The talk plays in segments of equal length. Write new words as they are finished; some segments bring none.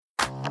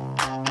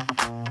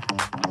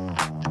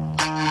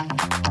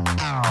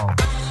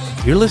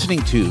You're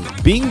listening to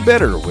Being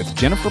Better with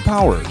Jennifer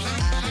Powers.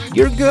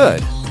 You're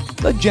good.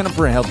 Let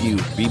Jennifer help you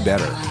be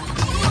better.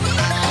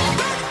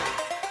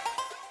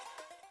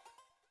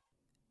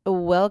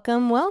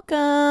 Welcome.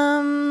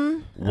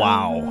 Wow.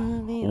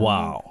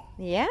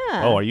 Yeah.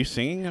 Oh, are you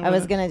singing? I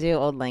was going to do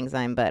Old Lang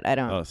Syne, but I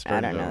don't know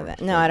that.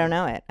 No, I don't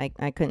know it.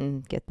 I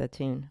couldn't get the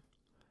tune.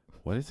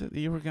 What is it that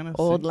you were going to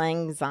Old sing?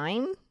 Lang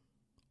Syne?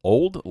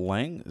 Old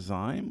Lang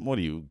Syne? What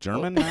are you,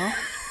 German now?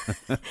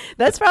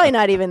 That's probably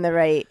not even the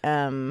right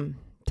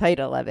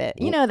title of it.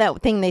 You know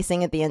that thing they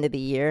sing at the end of the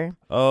year?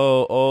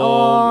 Oh,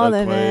 All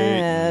the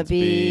acquaintance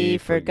be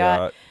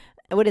forgot.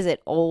 What is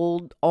it?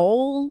 All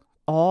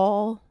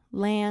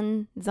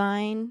Lang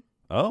Syne?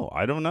 Oh,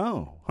 I don't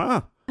know.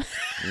 Huh.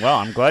 Well,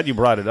 I'm glad you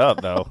brought it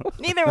up, though.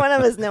 Neither one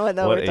of us know what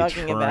we're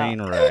talking about. What a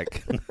train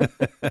wreck.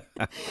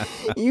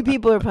 You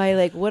people are probably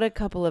like, what a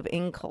couple of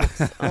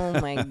incults.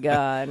 Oh, my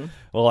God.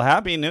 Well,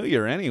 Happy New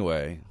Year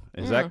anyway.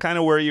 Is that kind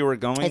of where you were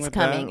going with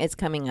that? It's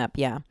coming up,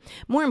 yeah.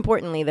 More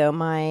importantly, though,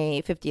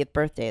 my 50th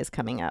birthday is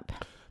coming up.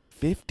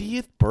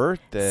 50th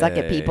birthday. Suck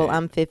it, people.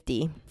 I'm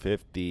 50.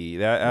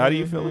 50. How do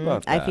you feel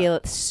about that? I feel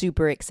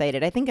super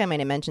excited. I think I might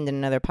have mentioned in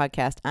another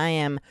podcast, I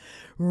am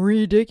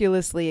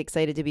ridiculously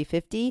excited to be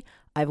 50.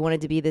 I've wanted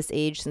to be this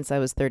age since I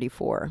was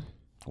 34.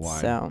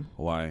 Why?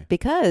 Why?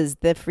 Because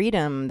the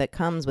freedom that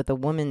comes with a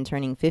woman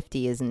turning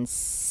 50 is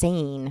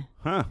insane.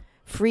 Huh.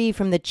 Free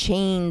from the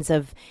chains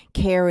of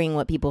caring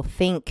what people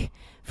think.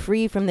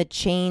 Free from the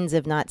chains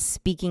of not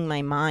speaking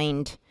my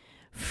mind.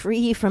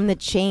 Free from the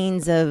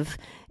chains of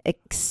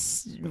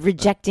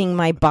rejecting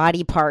my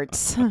body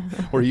parts.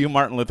 Were you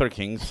Martin Luther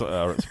King's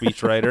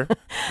speechwriter?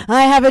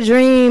 I have a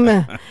dream,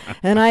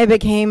 and I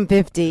became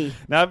 50.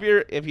 Now,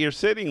 if you're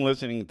sitting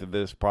listening to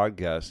this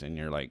podcast and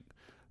you're like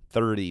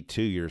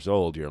 32 years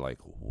old, you're like,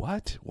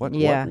 what? What?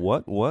 Yeah.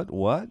 What?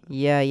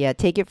 Yeah.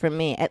 Take it from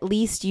me. At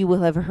least you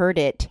will have heard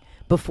it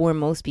before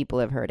most people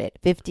have heard it.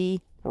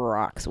 50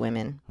 rocks,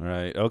 women.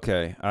 Right.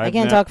 Okay. I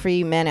can't talk for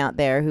you men out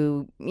there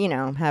who,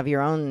 have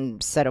your own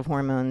set of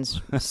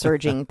hormones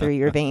surging through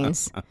your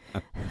veins.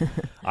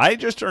 I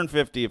just turned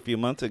 50 a few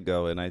months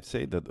ago, and I'd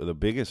say that the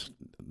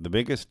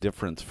biggest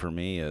difference for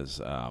me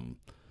is, I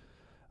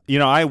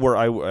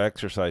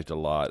exercised a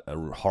lot,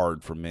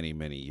 hard for many,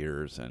 many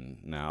years,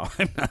 and now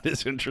I'm not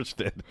as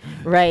interested.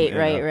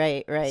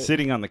 Right.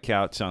 Sitting on the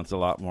couch sounds a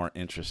lot more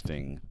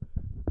interesting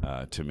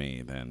to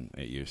me than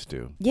it used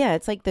to. Yeah,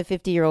 it's like the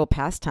 50-year-old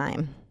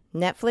pastime.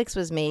 Netflix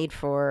was made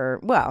for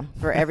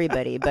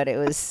everybody, but it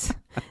was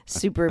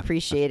super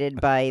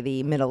appreciated by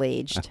the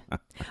middle-aged.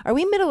 Are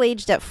we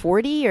middle-aged at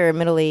 40 or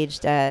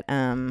middle-aged at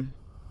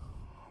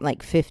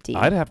 50?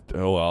 I'd have to.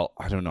 Oh, well,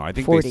 I don't know. I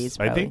think 40s.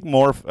 I think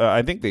more.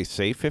 I think they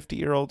say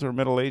 50-year-olds are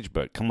middle-aged,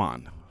 but come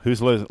on,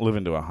 who's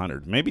living to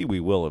 100? Maybe we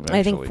will eventually.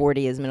 I think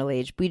 40 is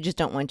middle-aged. We just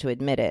don't want to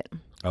admit it.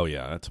 Oh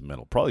yeah, that's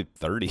middle. Probably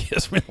 30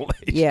 is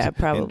middle-aged. Yeah,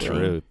 probably. In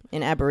truth.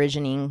 In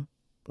Aborigine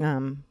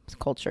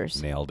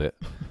cultures. Nailed it.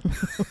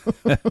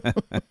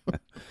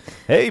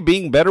 Hey,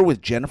 Being Better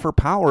with Jennifer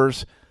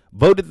Powers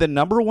voted the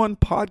 #1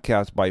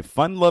 podcast by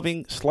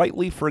fun-loving,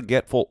 slightly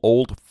forgetful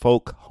old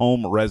folk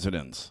home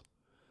residents.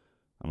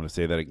 I'm going to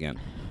say that again.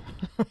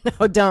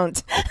 No,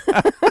 don't.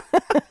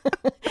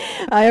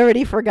 I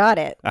already forgot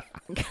it.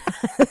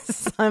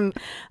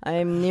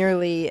 I'm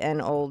nearly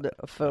an old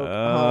folk home.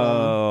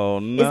 Oh,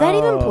 no. Is that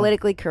even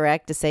politically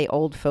correct to say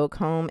old folk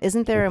home?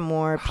 Isn't there a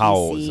more PC?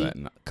 How is that?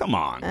 Come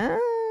on.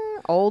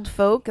 Old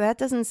folk? That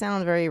doesn't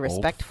sound very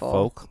respectful.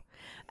 Old folk?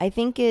 I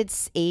think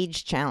it's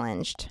age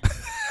challenged.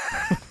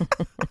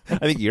 I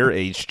think you're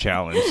age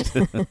challenged.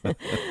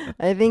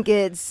 I think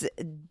it's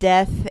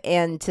death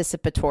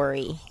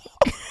anticipatory.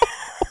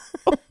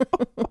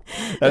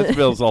 That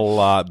feels a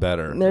lot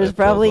better. There's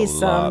probably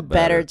some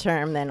better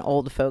term than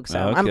old folks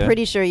home. Okay. I'm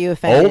pretty sure you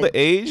offended. Old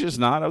age is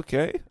not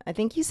okay? I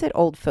think you said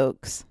old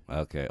folks.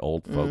 Okay,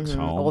 old folks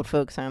home. Old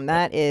folks home.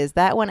 That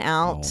one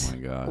out Oh my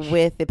gosh.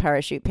 with the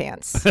parachute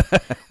pants.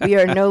 We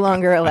are no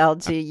longer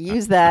allowed to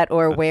use that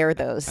or wear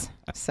those.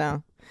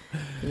 So,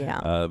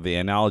 yeah. The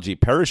analogy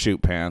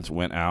parachute pants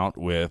went out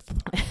with.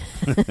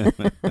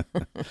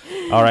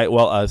 All right.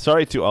 Well,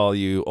 sorry to all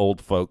you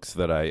old folks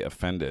that I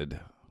offended.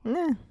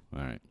 Nah.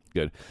 All right,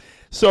 good.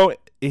 So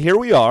here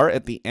we are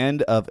at the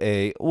end of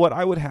what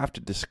I would have to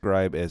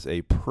describe as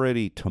a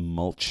pretty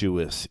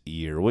tumultuous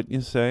year, wouldn't you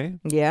say?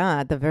 Yeah,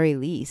 at the very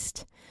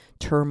least.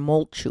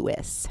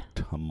 Tumultuous.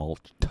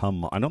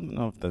 I don't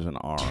know if there's an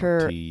R. I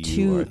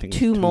think it's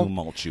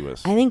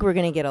tumultuous. I think we're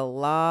going to get a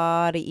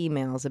lot of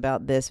emails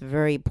about this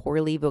very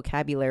poorly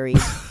vocabulary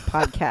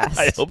podcast.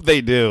 I hope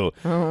they do.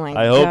 Oh my God.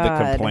 I hope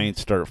the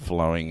complaints start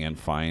flowing and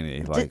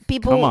finally, like,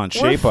 people, come on,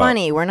 shape we're up.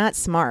 funny. We're not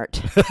smart.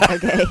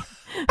 Okay.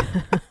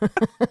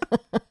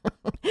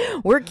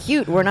 We're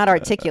cute. We're not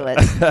articulate.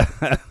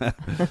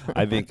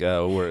 I think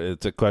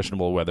it's a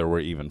questionable whether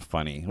we're even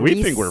funny.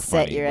 We think we're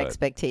funny. Set your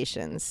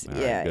expectations.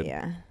 Right,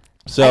 yeah.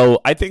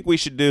 So I think we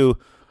should do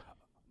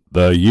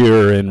the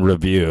year in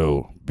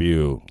review.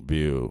 View.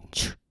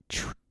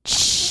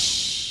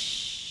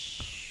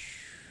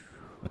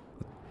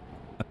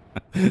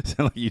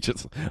 So you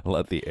just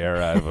let the air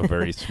out of a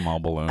very small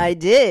balloon. I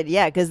did,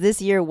 yeah, because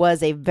this year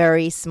was a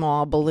very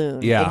small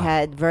balloon. Yeah. It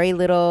had very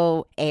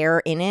little air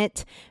in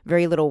it,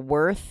 very little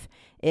worth.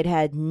 It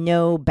had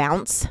no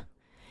bounce.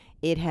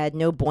 It had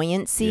no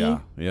buoyancy.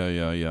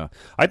 Yeah.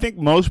 I think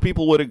most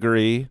people would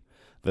agree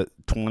that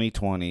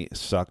 2020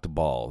 sucked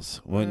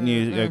balls. Wouldn't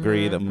you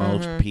agree that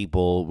most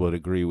people would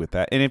agree with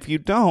that? And if you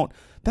don't,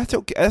 that's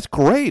okay. That's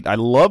great. I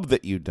love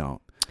that you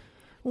don't.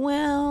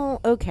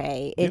 Well,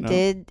 okay,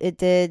 it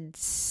did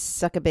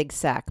suck a big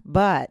sack,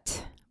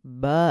 but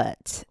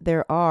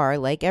there are,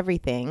 like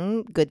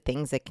everything, good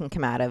things that can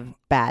come out of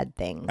bad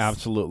things.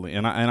 Absolutely,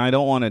 and I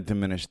don't want to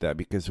diminish that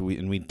because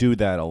we do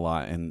that a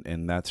lot,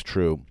 and that's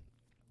true.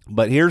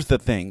 But here's the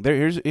thing.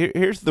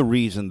 Here's the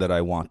reason that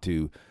I want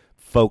to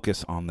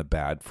focus on the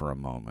bad for a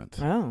moment.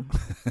 Oh,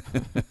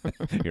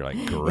 You're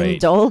like, great.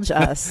 Indulge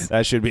us.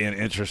 That should be an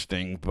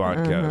interesting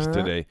podcast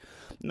today.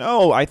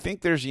 No, I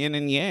think there's yin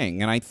and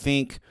yang, and I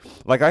think,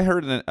 like I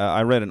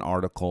read an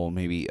article,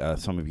 maybe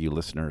some of you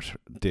listeners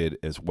did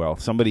as well.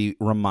 Somebody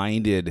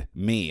reminded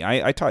me,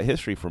 I taught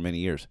history for many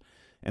years,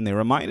 and they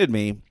reminded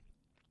me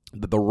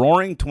that the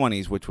Roaring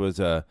 20s, which was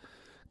a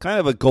kind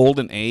of a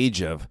golden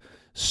age of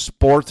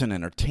sports and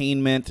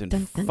entertainment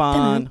and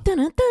fun.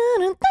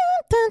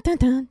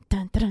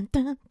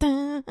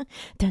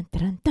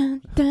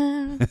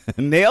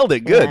 Nailed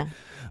it. Good. Yeah.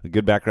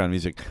 Good background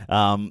music.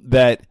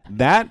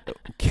 That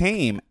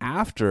came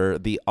after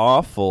the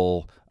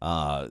awful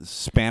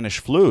Spanish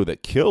flu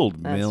that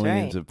killed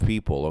millions of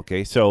people.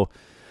 Okay, so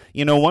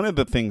one of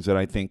the things that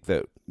I think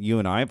that you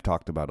and I have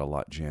talked about a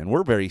lot, Jan,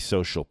 we're very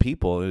social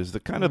people, is the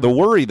kind of the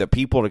worry that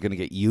people are going to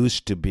get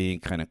used to being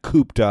kind of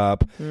cooped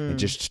up and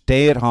just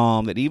stay at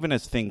home, that even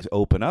as things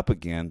open up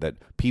again, that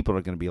people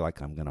are going to be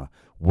like, I'm going to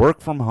work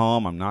from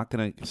home, I'm not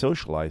going to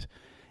socialize.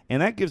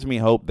 And that gives me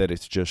hope that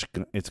it's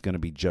going to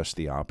be just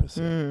the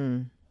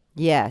opposite.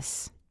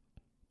 Yes.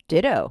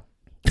 Ditto.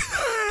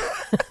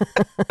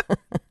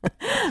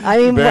 I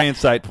mean, very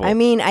insightful. I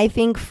mean, I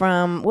think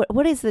from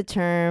what is the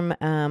term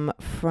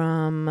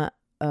from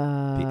the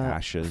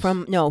ashes.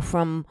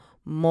 From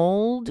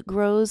mold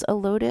grows a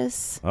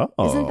lotus. Oh,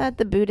 isn't that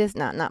the Buddhist?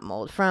 Not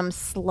mold. From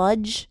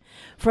sludge,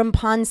 from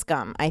pond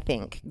scum, I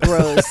think,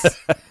 grows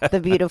the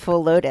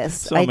beautiful lotus.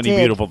 So many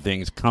beautiful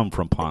things come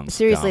from pond scum.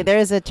 Seriously, there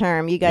is a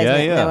term. You guys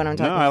know what I'm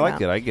talking about. No, I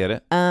like it. I get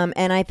it.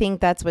 And I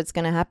think that's what's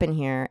going to happen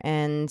here.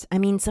 And I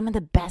mean, some of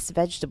the best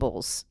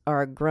vegetables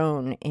are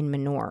grown in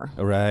manure.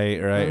 Right.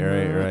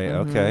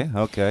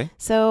 Okay.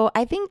 So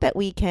I think that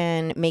we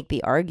can make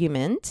the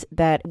argument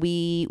that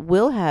we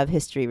will have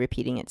history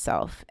repeating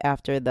itself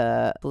after the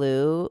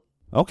flu.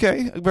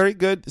 Okay, very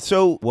good.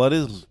 So what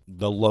is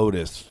the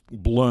lotus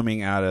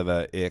blooming out of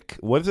the ick?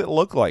 What does it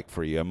look like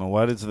for you? I mean,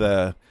 what is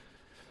the...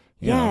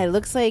 It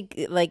looks like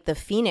the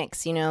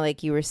phoenix,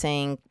 like you were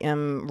saying,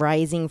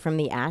 rising from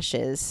the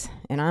ashes,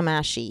 and I'm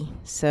ashy.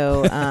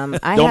 So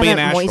I haven't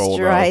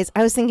moisturized.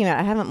 I was thinking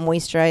I haven't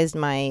moisturized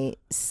my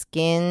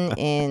skin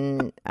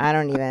in, I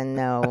don't even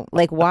know.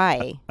 Like,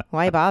 why?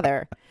 Why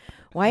bother?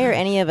 Why are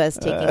any of us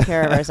taking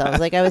care of ourselves?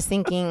 Like, I was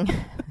thinking,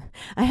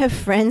 I have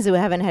friends who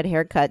haven't had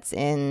haircuts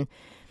in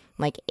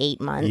like 8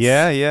 months.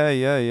 Yeah.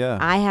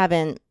 I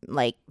haven't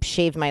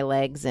shaved my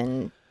legs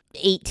in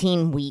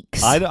 18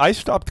 weeks. I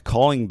stopped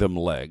calling them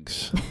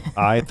legs.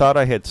 I thought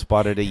I had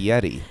spotted a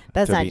Yeti.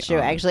 That's not true.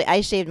 Actually,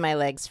 I shaved my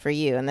legs for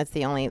you, and that's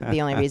the only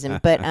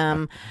reason. But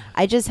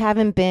I just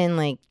haven't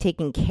been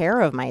taking care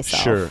of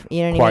myself. Sure.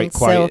 You know what I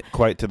mean?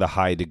 Quite to the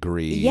high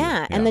degree.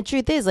 Yeah. And the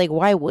truth is,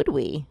 why would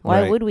we?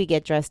 Why would we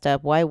get dressed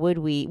up? Why would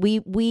we?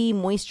 We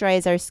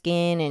moisturize our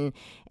skin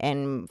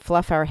and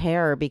fluff our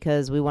hair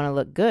because we want to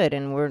look good,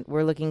 and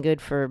we're looking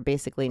good for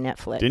basically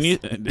Netflix. Didn't you?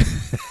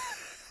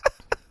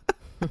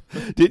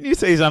 Didn't you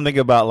say something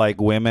about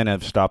women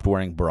have stopped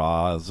wearing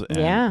bras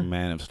and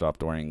men have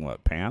stopped wearing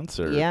pants?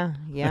 Or Yeah,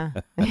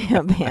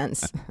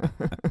 pants.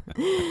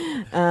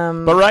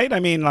 But right,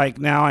 I mean,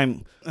 now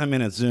I'm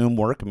in a Zoom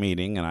work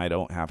meeting and I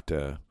don't have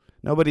to.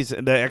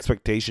 The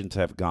expectations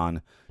have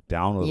gone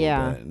down a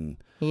little bit. And,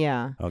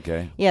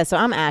 okay. Yeah, so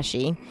I'm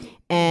ashy,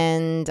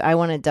 and I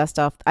want to dust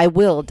off. I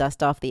will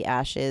dust off the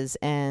ashes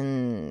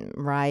and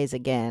rise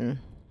again.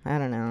 I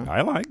don't know.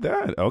 I like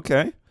that.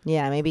 Okay.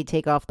 Yeah, maybe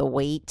take off the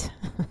weight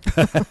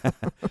that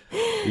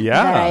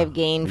I've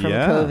gained from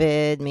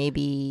COVID.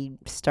 Maybe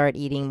start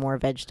eating more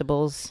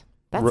vegetables.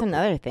 That's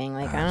another thing.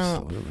 I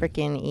don't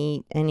freaking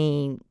eat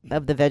any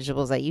of the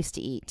vegetables I used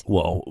to eat.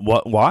 Well,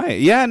 why?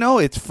 Yeah, no,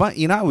 it's fun.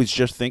 I was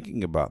just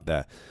thinking about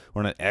that.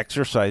 We're not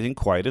exercising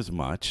quite as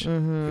much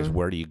because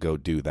where do you go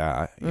do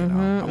that?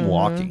 I'm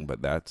walking,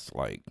 but that's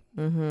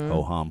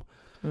ho-hum.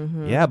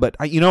 Mm-hmm. Yeah, but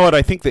you know what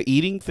I think the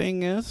eating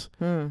thing is?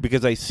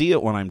 Because I see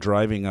it when I'm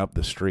driving up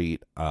the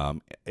street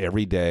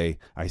every day.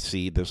 I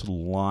see this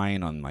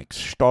line on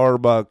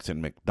Starbucks and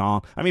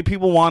McDonald's. I mean,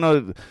 people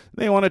want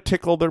to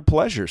tickle their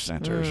pleasure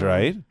centers,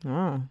 right?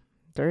 Oh,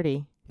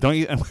 dirty. Don't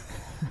you?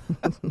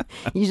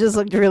 You just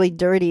looked really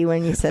dirty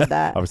when you said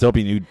that. I was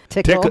hoping you'd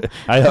tickle.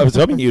 I was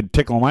hoping you'd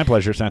tickle my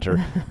pleasure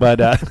center, but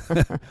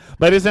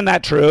but isn't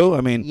that true?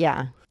 I mean,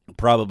 yeah.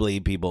 probably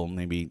people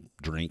maybe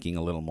drinking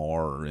a little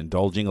more or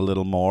indulging a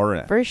little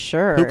more. For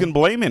sure. Who can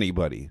blame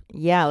anybody?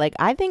 Yeah, like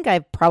I think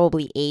I've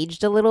probably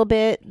aged a little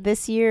bit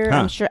this year.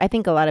 I'm sure. I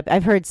think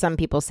I've heard some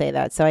people say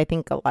that. So I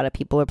think a lot of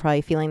people are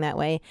probably feeling that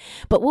way.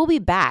 But we'll be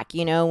back,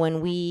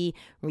 when we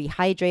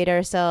rehydrate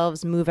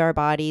ourselves, move our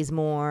bodies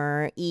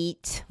more,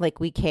 eat like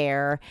we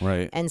care,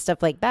 right, and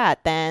stuff like that,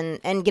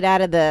 and get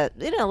out of the,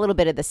 a little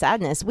bit of the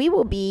sadness. We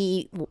will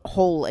be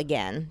whole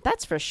again.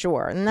 That's for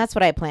sure. And that's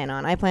what I plan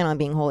on. I plan on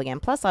being whole again.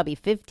 Plus, I'll be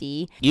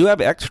 50. You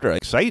have extra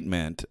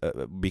excitement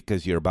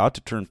because you're about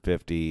to turn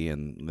 50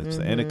 and it's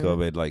the end of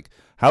COVID. Like,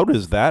 how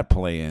does that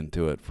play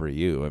into it for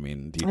you? I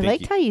mean, do you I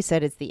think liked how you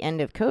said it's the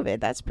end of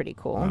COVID. That's pretty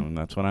cool.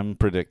 That's what I'm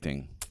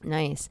predicting.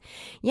 Nice.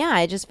 Yeah,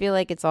 I just feel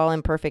like it's all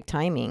in perfect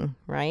timing,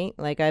 right?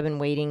 Like I've been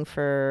waiting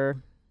for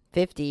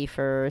 50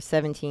 for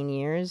 17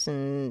 years,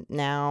 and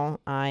now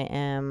I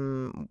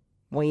am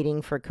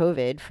waiting for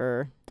COVID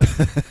for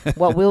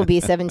what will be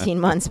 17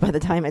 months by the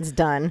time it's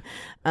done.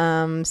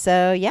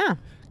 So, yeah.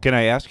 Can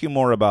I ask you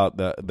more about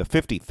the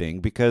 50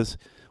 thing? Because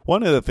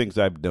one of the things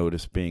I've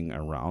noticed being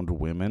around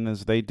women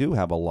is they do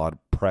have a lot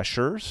of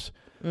pressures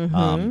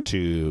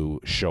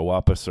to show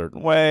up a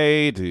certain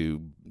way,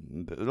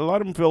 a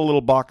lot of them feel a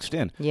little boxed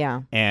in.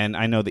 Yeah. And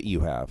I know that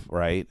you have,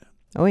 right?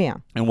 Oh, yeah.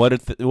 And what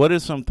are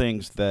some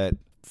things that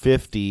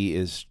 50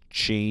 is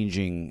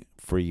changing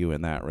for you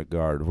in that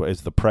regard?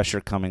 Is the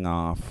pressure coming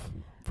off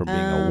from being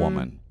a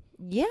woman?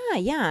 Yeah.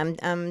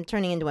 I'm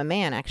turning into a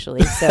man,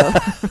 actually. So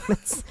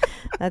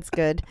that's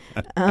good.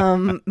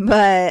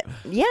 But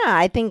yeah,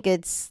 I think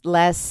it's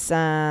less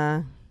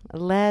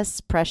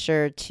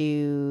pressure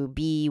to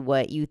be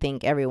what you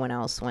think everyone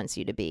else wants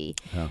you to be.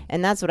 Yeah.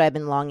 And that's what I've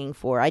been longing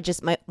for.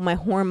 My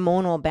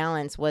hormonal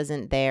balance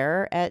wasn't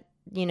there at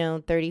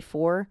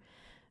 34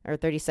 or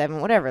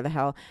 37, whatever the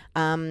hell.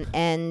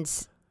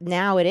 And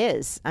now it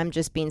is. I'm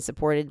just being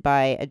supported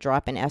by a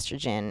drop in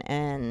estrogen,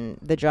 and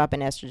the drop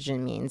in estrogen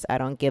means I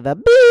don't give a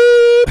beep.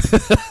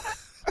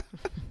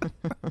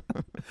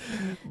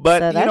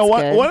 But so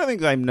one of the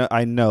things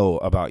I know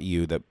about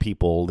you that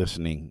people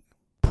listening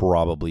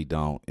probably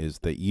don't is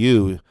that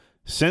you,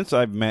 since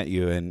I've met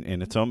you,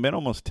 and it's been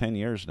almost 10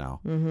 years now,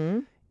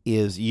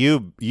 is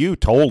you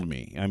told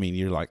me, I mean,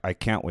 you're like, I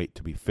can't wait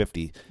to be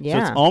 50. Yeah. So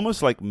it's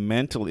almost like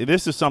mentally,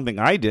 this is something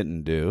I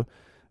didn't do.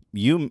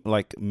 You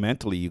like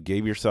mentally, you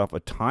gave yourself a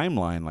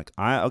timeline. Like,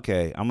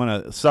 I'm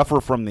going to suffer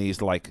from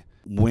these like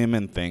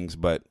women things,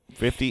 but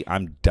 50,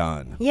 I'm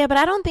done. Yeah, but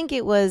I don't think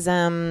it was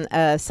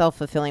a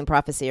self-fulfilling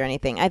prophecy or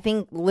anything. I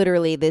think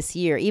literally this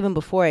year, even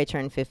before I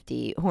turned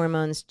 50,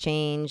 hormones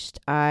changed.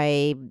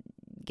 I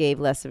gave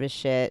less of a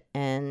shit,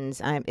 and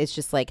it's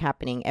just like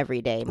happening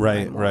every day.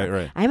 Right.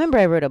 I remember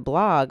I wrote a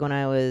blog when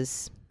I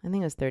think it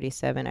was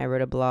 37. I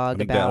wrote a blog. I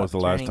think about that was the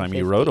last time 50.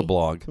 You wrote a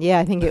blog. Yeah,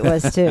 I think it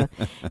was too.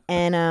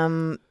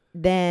 And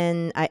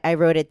then I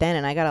wrote it then,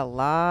 and I got a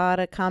lot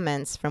of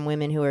comments from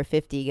women who are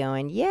 50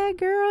 going, yeah,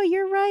 girl,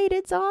 you're right.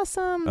 It's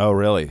awesome. Oh,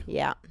 really?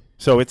 Yeah.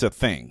 So it's a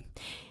thing.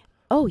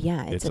 Oh,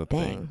 yeah, it's a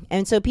thing.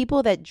 And so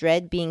people that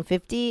dread being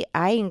 50,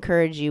 I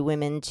encourage you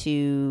women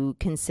to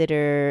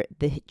consider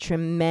the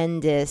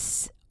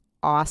tremendous,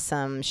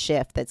 awesome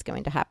shift that's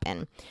going to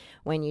happen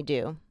when you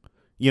do.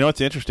 What's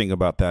interesting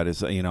about that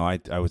is,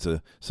 I was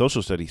a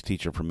social studies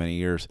teacher for many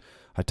years.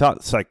 I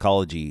taught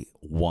psychology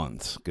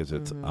once because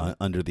it's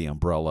under the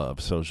umbrella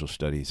of social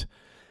studies,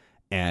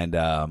 and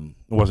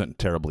wasn't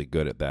terribly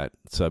good at that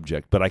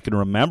subject. But I can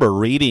remember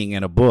reading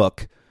in a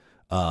book,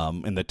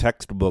 in the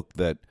textbook,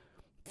 that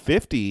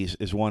 50s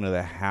is one of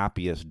the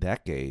happiest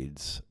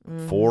decades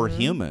for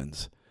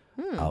humans.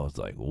 I was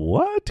like,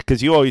 what?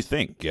 Because you always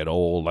think get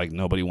old, like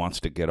nobody wants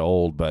to get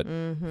old, but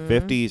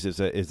 50s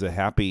is a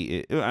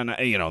happy,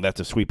 and that's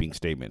a sweeping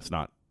statement. It's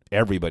not,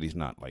 everybody's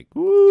not like,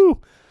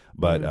 woo.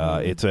 But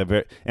it's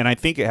and I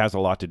think it has a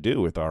lot to do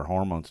with our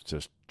hormones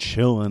just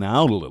chilling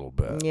out a little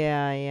bit.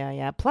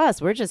 Yeah. Plus,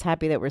 we're just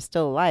happy that we're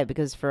still alive,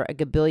 because for a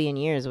gabillion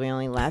years, we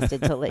only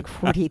lasted till like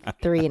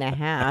 43 and a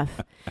half.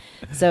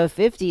 So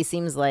 50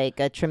 seems like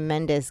a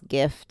tremendous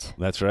gift.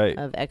 That's right.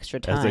 Of extra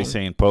time. As they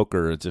say in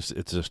poker, it's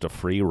just a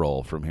free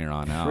roll from here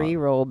on out. Free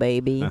roll,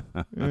 baby.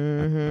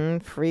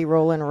 Free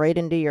rolling right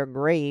into your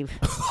grave.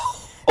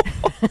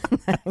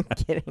 I'm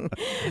kidding.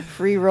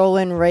 Free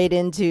rolling right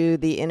into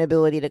the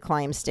inability to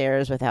climb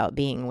stairs without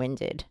being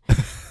winded.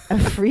 A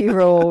free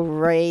roll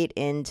right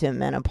into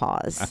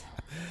menopause.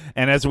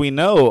 And as we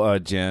know,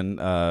 Jen,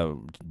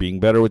 Being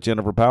Better with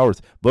Jennifer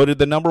Powers, voted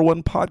the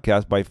 #1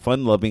 podcast by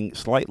fun-loving,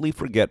 slightly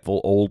forgetful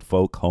old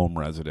folk home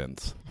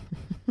residents.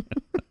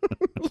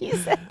 You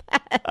said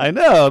that. I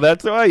know.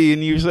 That's why.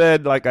 And you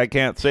said, like, I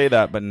can't say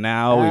that, but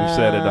now we've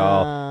said it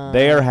all.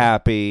 They are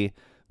happy.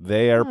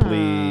 They are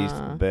pleased.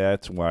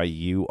 That's why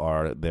you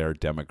are their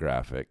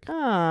demographic. Oh,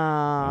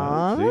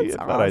 I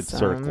thought I'd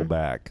circle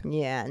back.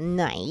 Yeah,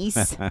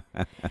 nice.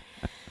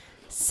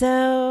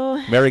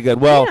 So very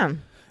good. Well,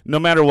 no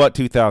matter what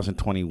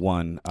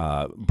 2021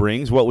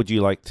 brings, what would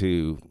you like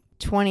to?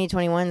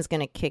 2021 is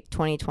going to kick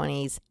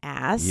 2020's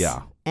ass.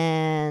 Yeah.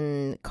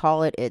 and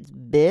call it its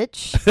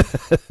bitch,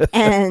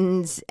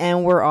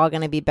 and we're all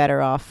going to be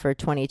better off for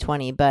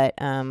 2020. But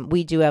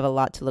we do have a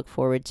lot to look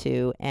forward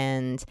to,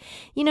 and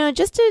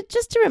just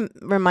to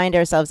remind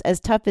ourselves, as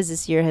tough as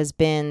this year has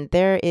been,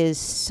 there is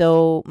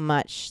so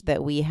much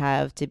that we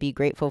have to be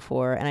grateful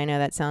for. And I know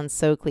that sounds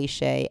so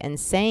cliche, and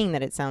saying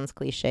that it sounds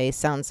cliche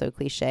sounds so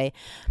cliche,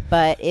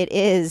 but it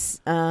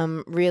is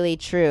really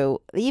true.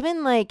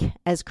 Even like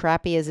as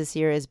crappy as this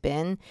year has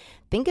been,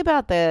 think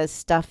about the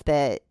stuff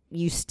that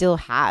you still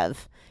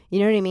have, you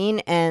know what I mean?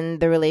 And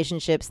the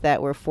relationships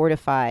that were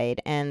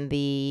fortified, and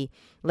the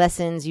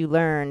lessons you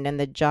learned, and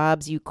the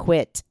jobs you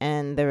quit,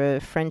 and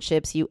the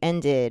friendships you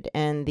ended,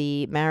 and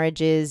the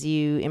marriages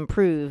you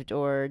improved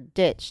or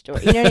ditched, or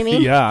you know what I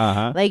mean?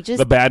 Yeah, like just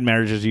the bad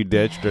marriages you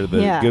ditched, or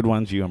the good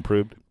ones you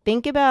improved.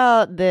 Think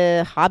about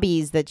the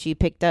hobbies that you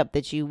picked up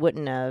that you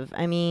wouldn't have.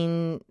 I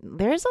mean,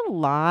 there's a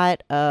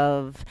lot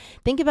of,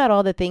 think about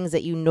all the things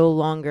that you no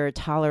longer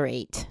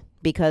tolerate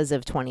because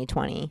of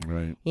 2020.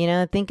 Right.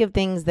 Think of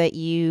things that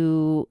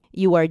you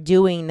are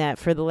doing that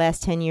for the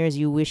last 10 years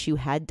you wish you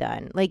had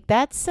done. Like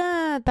that's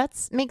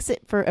makes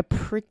it for a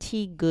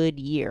pretty good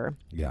year.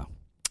 Yeah.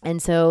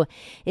 And so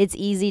it's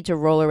easy to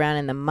roll around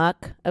in the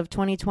muck of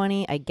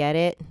 2020. I get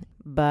it.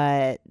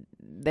 But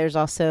there's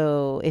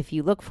also, if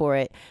you look for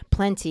it,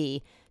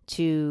 plenty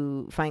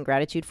to find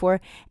gratitude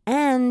for.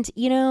 And,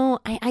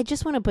 I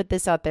just want to put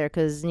this out there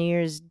because New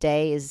Year's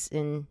Day is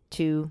in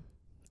 2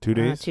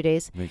 days. 2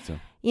 days. I think so.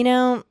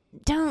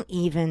 Don't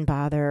even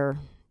bother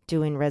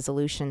doing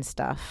resolution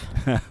stuff.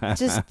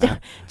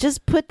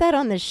 just put that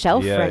on the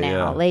shelf for now.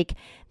 Yeah. Like,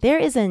 there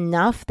is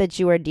enough that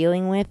you are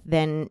dealing with,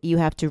 then you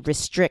have to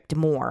restrict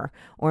more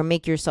or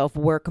make yourself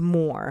work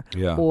more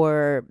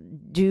or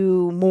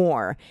do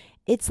more.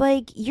 It's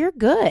like, you're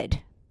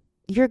good.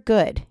 You're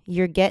good.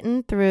 You're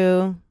getting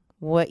through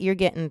what you're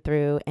getting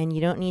through, and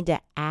you don't need to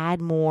add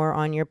more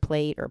on your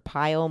plate or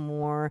pile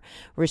more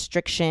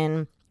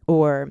restriction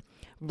or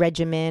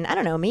regimen. I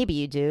don't know. Maybe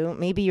you do.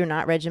 Maybe you're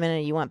not regimented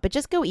and you want, but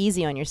just go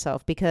easy on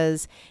yourself,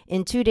 because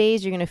in 2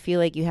 days you're going to feel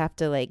like you have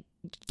to like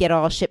get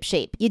all ship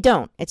shape. You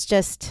don't. It's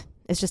just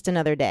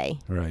another day.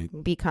 Right.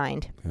 Be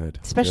kind. Good.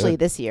 Especially Good.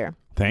 this year.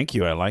 Thank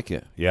you. I like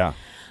it. Yeah.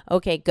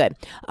 Okay, good.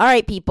 All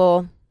right,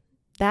 people.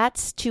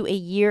 That's to a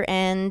year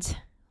end.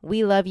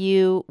 We love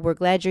you. We're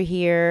glad you're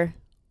here.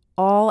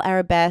 All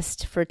our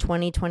best for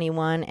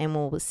 2021, and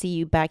we'll see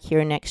you back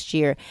here next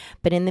year.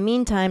 But in the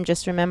meantime,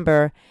 just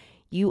remember,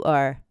 you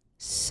are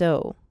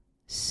so,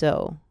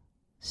 so,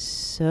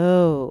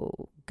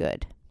 so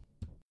good.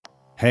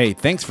 Hey,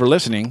 thanks for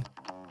listening.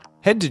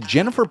 Head to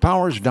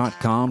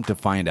jenniferpowers.com to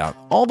find out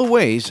all the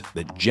ways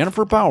that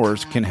Jennifer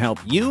Powers can help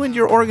you and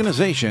your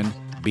organization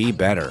be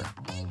better.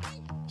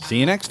 See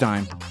you next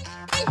time.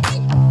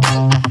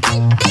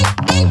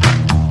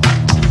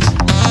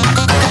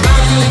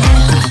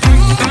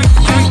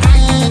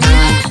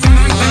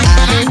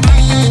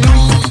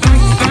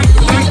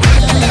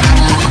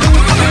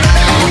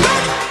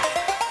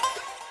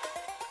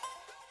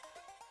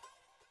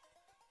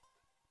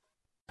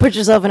 Put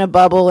yourself in a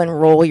bubble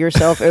and roll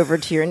yourself over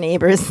to your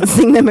neighbors and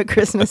sing them a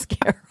Christmas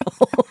carol.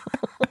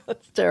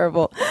 That's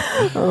terrible.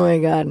 Oh my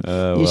God.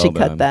 You should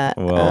cut that.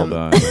 Well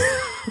done.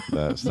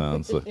 That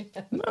sounds like,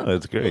 no,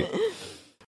 that's great.